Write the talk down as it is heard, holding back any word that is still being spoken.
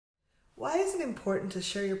Why is it important to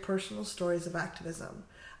share your personal stories of activism?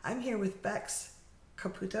 I'm here with Bex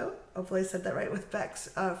Caputo. Hopefully I said that right, with Bex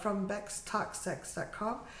from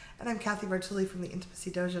BexTalkSex.com. And I'm Kathy Bartulli from the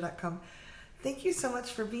IntimacyDojo.com. Thank you so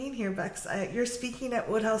much for being here, Bex. You're speaking at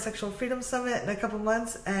Woodhouse Sexual Freedom Summit in a couple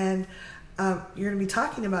months, and you're going to be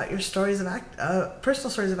talking about your stories of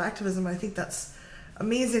personal stories of activism. I think that's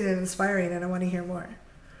amazing and inspiring, and I want to hear more.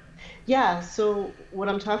 Yeah, so what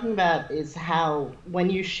I'm talking about is how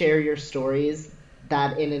when you share your stories,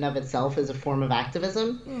 that in and of itself is a form of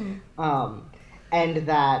activism. And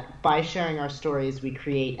that by sharing our stories, we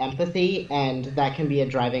create empathy, and that can be a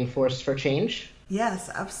driving force for change. Yes,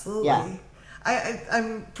 absolutely. Yeah.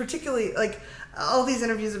 I'm particularly, all these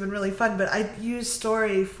interviews have been really fun, but I use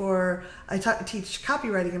story I teach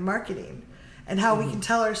copywriting and marketing, and how we can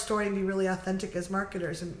tell our story and be really authentic as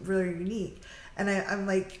marketers and really unique. And I'm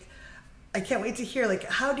like, I can't wait to hear,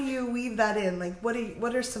 how do you weave that in?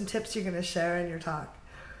 What are some tips you're going to share in your talk?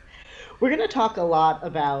 We're going to talk a lot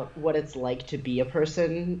about what it's like to be a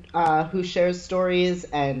person who shares stories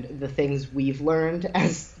and the things we've learned,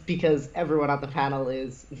 because everyone on the panel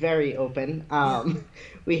is very open.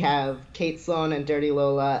 We have Kate Sloan and Dirty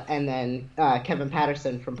Lola, and then Kevin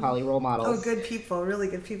Patterson from Poly Role Models. Oh, good people, really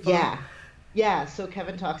good people. Yeah, so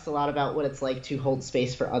Kevin talks a lot about what it's like to hold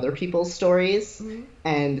space for other people's stories,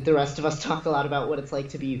 and the rest of us talk a lot about what it's like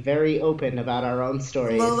to be very open about our own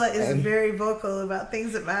stories. Lola is very vocal about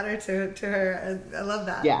things that matter to her, and I love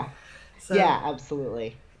that. Yeah, yeah,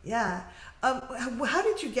 absolutely. Yeah. How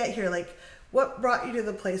did you get here? What brought you to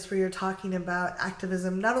the place where you're talking about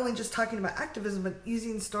activism, not only just talking about activism, but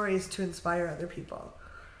using stories to inspire other people?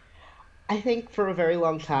 I think for a very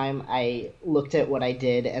long time, I looked at what I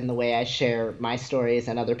did and the way I share my stories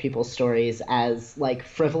and other people's stories as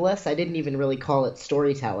frivolous. I didn't even really call it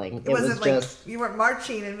storytelling. It wasn't just you weren't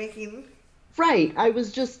marching and making. Right. I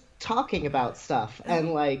was just talking about stuff,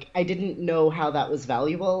 and I didn't know how that was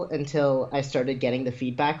valuable until I started getting the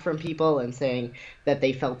feedback from people and saying that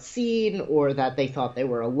they felt seen or that they thought they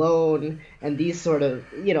were alone, and these sort of,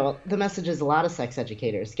 the messages a lot of sex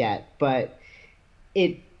educators get, but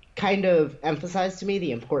it kind of emphasized to me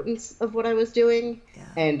the importance of what I was doing,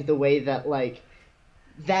 and the way that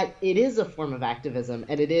that it is a form of activism,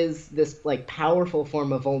 and it is this powerful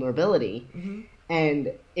form of vulnerability,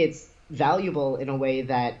 and it's valuable in a way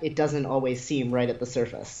that it doesn't always seem right at the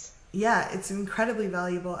surface. Yeah, it's incredibly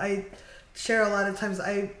valuable. I share a lot of times,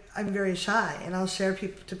 I'm very shy, and I'll share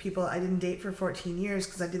to people I didn't date for 14 years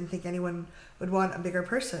because I didn't think anyone would want a bigger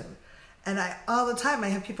person. And all the time I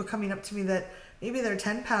have people coming up to me that maybe they're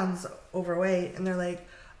 10 pounds overweight, and they're like,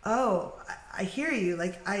 oh, I hear you.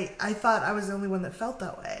 I thought I was the only one that felt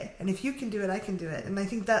that way. And if you can do it, I can do it. And I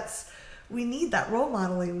think we need that role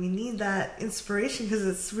modeling. We need that inspiration, because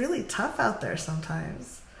it's really tough out there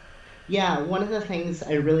sometimes. Yeah, one of the things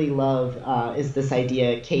I really love is this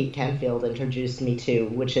idea Kate Canfield introduced me to,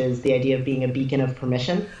 which is the idea of being a beacon of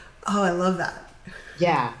permission. Oh, I love that.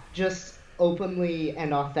 Yeah, just openly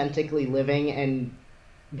and authentically living, and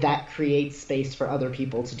that creates space for other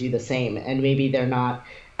people to do the same. And maybe they're not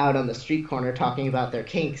out on the street corner talking about their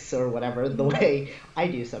kinks or whatever, the way I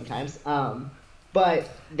do sometimes. But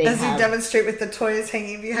they you demonstrate with the toys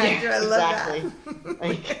hanging behind you. I love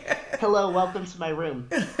that. Hello, welcome to my room.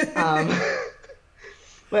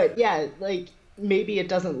 But yeah, maybe it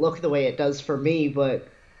doesn't look the way it does for me, but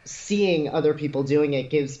seeing other people doing it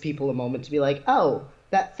gives people a moment to be like, oh,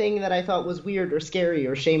 that thing that I thought was weird or scary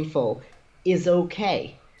or shameful is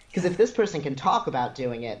okay. Because if this person can talk about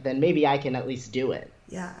doing it, then maybe I can at least do it.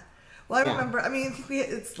 Yeah. Well, I remember, I think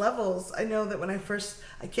it's levels. I know that when I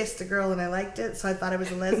kissed a girl and I liked it, so I thought I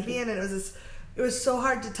was a lesbian, and it was so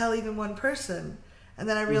hard to tell even one person. And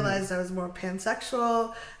then I realized I was more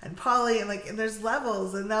pansexual and poly, and there's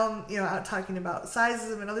levels. And now I'm, out talking about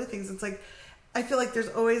sizes and other things. It's I feel like there's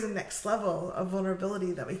always a next level of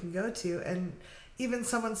vulnerability that we can go to. And even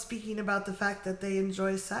someone speaking about the fact that they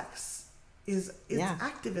enjoy sex is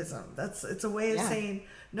activism. It's a way of saying,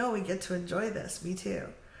 no, we get to enjoy this. Me too.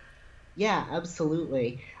 Yeah,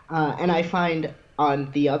 absolutely. And I find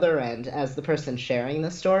on the other end, as the person sharing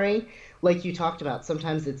the story, like you talked about,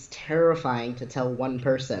 sometimes it's terrifying to tell one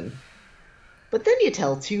person. But then you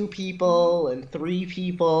tell 2 people and 3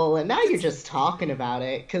 people, and now you're just talking about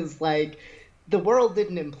it, because, the world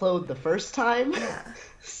didn't implode the first time. Yeah.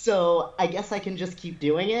 So I guess I can just keep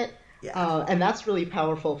doing it. Yeah. And that's really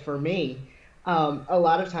powerful for me. A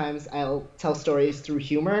lot of times I'll tell stories through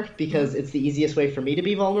humor because it's the easiest way for me to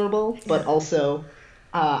be vulnerable, but also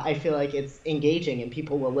I feel like it's engaging and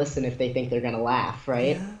people will listen if they think they're going to laugh,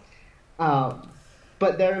 right? Yeah.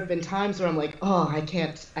 But there have been times where I'm like, oh, I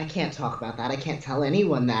can't talk about that. I can't tell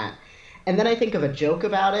anyone that. And then I think of a joke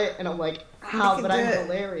about it, and I'm like, I ah, can but do I'm it.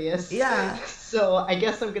 hilarious. Yeah. So I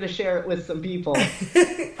guess I'm going to share it with some people.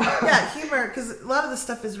 Yeah, humor, because a lot of the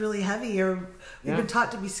stuff is really heavy, or we've Yeah. been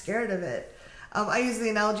taught to be scared of it. I use the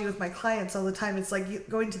analogy with my clients all the time. It's like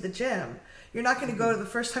going to the gym. You're not going to go to the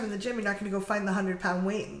first time in the gym, you're not going to go find the 100-pound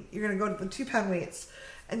weight. You're going to go to the 2-pound weights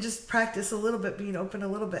and just practice a little bit, being open a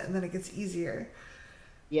little bit, and then it gets easier.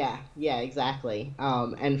 Yeah, yeah, exactly.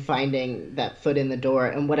 And finding that foot in the door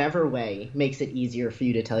in whatever way makes it easier for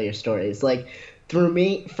you to tell your stories. Like for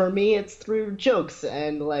me, it's through jokes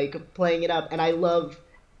and like playing it up. And I love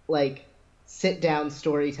like sit down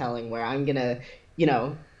storytelling where I'm gonna,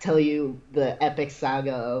 tell you the epic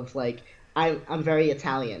saga of like I'm very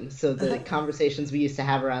Italian, so the conversations we used to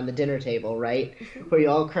have around the dinner table, right? Where you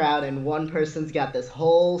all crowd and one person's got this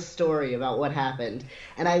whole story about what happened.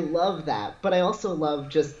 And I love that, but I also love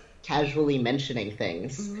just casually mentioning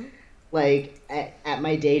things. Hmm. Like at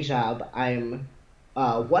my day job, I'm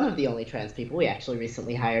one of the only trans people. We actually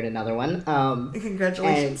recently hired another one. And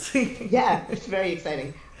Congratulations. yeah, it's very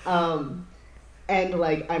exciting. Um, and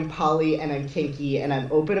like I'm poly and I'm kinky and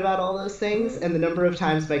I'm open about all those things. And the number of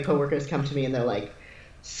times my coworkers come to me and they're like,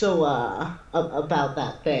 "So, about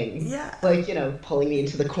that thing," Yeah. like pulling me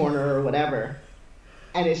into the corner or whatever.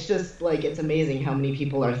 And it's just like it's amazing how many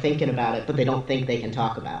people are thinking about it, but they don't think they can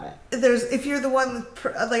talk about it. If you're the one,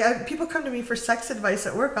 like, people come to me for sex advice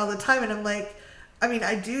at work all the time, and I'm like, I mean,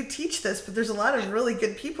 I do teach this, but there's a lot of really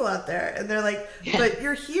good people out there, and they're like, Yeah, but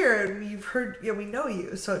you're here, and you've heard, we know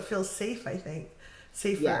you, so it feels safe, I think, yeah,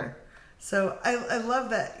 safer. So I love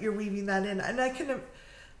that you're weaving that in, and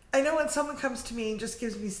I know when someone comes to me and just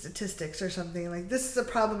gives me statistics or something, like, this is a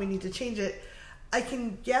problem, we need to change it, I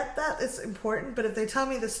can get that it's important, but if they tell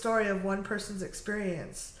me the story of one person's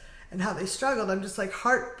experience and how they struggled, I'm just like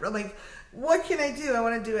I'm like, what can I do? I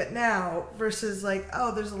want to do it now versus like,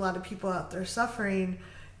 oh, there's a lot of people out there suffering,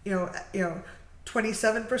 27%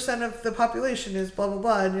 of the population is blah blah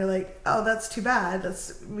blah, and you're like, oh, that's too bad.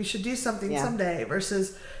 We should do something yeah. someday.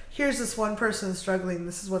 Versus, here's this one person struggling.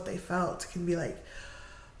 This is what they felt. Can be like,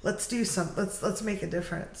 let's do some. Let's make a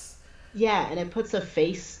difference. Yeah, and it puts a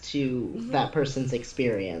face to Hmm. that person's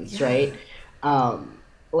experience, Yeah. right?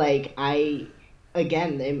 Like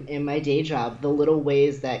again, in my day job, the little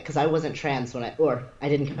ways that, because I wasn't trans or I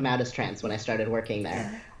didn't come out as trans when I started working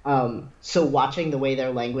there. Yeah. So watching the way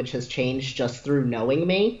their language has changed just through knowing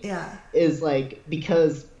me Yeah. is like,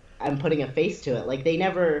 because I'm putting a face to it. Like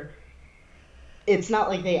it's not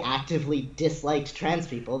like they actively disliked trans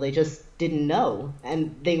people. They just didn't know.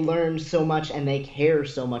 And they learned so much and they care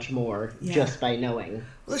so much more Yeah. just by knowing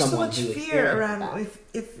There's so someone much who fear experienced around that.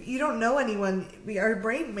 if you don't know anyone. Our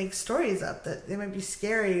brain makes stories up that they might be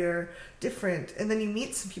scary or different, and then you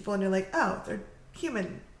meet some people and you're like, oh, they're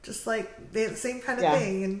human, just like they have the same kind of Yeah,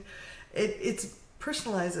 thing, and it's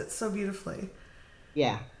personalize it so beautifully.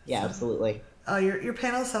 yeah, yeah, So, absolutely. oh, your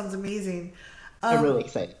panel sounds amazing. I'm Um, really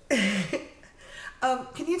excited.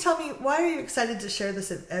 can you tell me why are you excited to share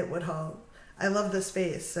this at Woodhull? I love the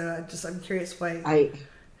space, so I'm curious why. I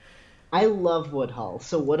I love Woodhull.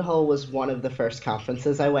 So Woodhull was one of the first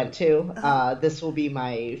conferences I went to. Uh-huh. This will be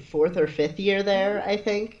my fourth or fifth year there, I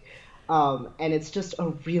think. And it's just a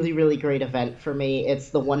really, really great event for me. It's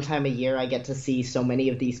the one time a year I get to see so many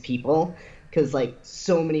of these people because, like,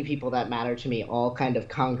 so many people that matter to me all kind of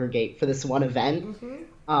congregate for this one event. Hmm.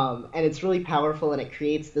 And it's really powerful and it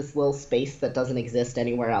creates this little space that doesn't exist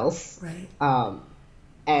anywhere else. Right. Um,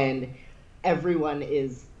 and everyone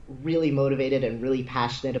is really motivated and really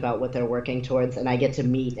passionate about what they're working towards, and I get to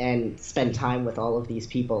meet and spend time with all of these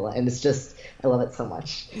people, and it's just, I love it so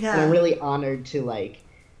much. And I'm Yeah. really honored to like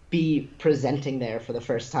be presenting there for the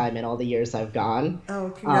first time in all the years I've gone. Oh,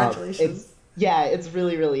 It's congratulations. Yeah, it's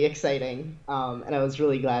really, really exciting. And I was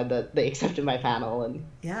really glad that they accepted my panel, and it's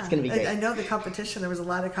Yeah, gonna be great. I know the competition. There was a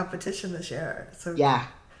lot of competition this year. So, Yeah,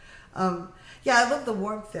 yeah, I love the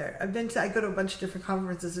warmth there. I go to a bunch of different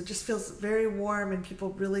conferences. It just feels very warm, and people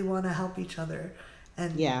really want to help each other.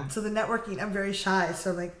 And yeah. so the networking, I'm very shy.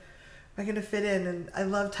 So I'm like, am I going to fit in? And I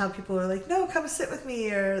loved how people were like, no, come sit with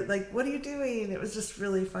me, or like, what are you doing? It was just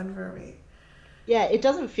really fun for me. Yeah, it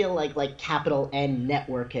doesn't feel like capital N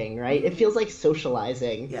networking, right? It feels like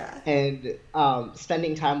socializing Yeah. and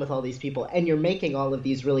spending time with all these people. And you're making all of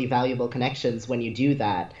these really valuable connections when you do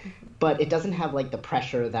that. But it doesn't have like the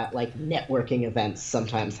pressure that like networking events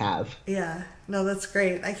sometimes have. Yeah, no, that's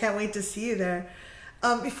great. I can't wait to see you there.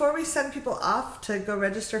 Before we send people off to go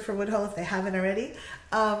register for Woodhull if they haven't already,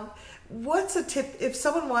 what's a tip if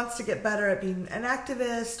someone wants to get better at being an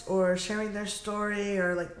activist or sharing their story,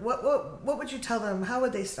 or like what would you tell them? How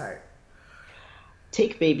would they start?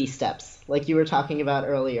 take baby steps, like you were talking about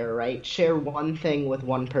earlier, right? Share one thing with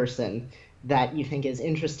one person that you think is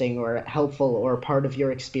interesting or helpful or part of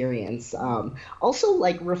your experience. Also,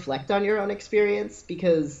 like, reflect on your own experience,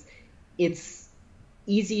 because it's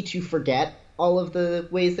easy to forget all of the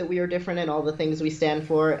ways that we are different and all the things we stand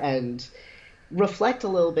for, and reflect a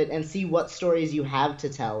little bit and see what stories you have to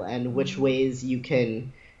tell and which ways you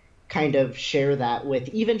can kind of share that with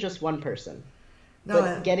even just one person. No,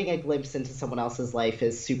 But getting a glimpse into someone else's life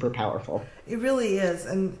is super powerful. it really is,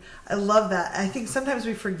 and I love that. I think sometimes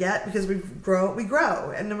we forget because we grow,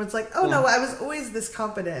 and then it's like, oh no, I was always this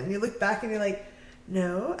confident. And you look back and you're like,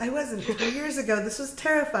 no, I wasn't. 3 years ago, this was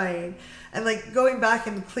terrifying. And like going back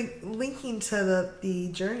and linking to the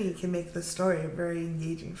journey can make the story very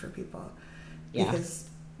engaging for people, because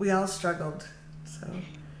we all struggled. So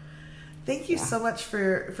thank you so much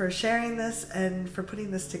for sharing this and for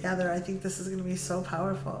putting this together. I think this is going to be so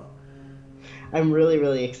powerful. I'm really,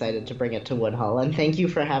 really excited to bring it to Woodhull, and thank you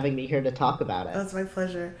for having me here to talk about it. Oh, it's my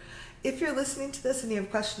pleasure. If you're listening to this and you have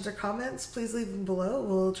questions or comments, please leave them below.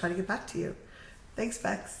 We'll try to get back to you. Thanks,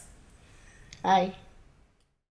 Bex. Bye.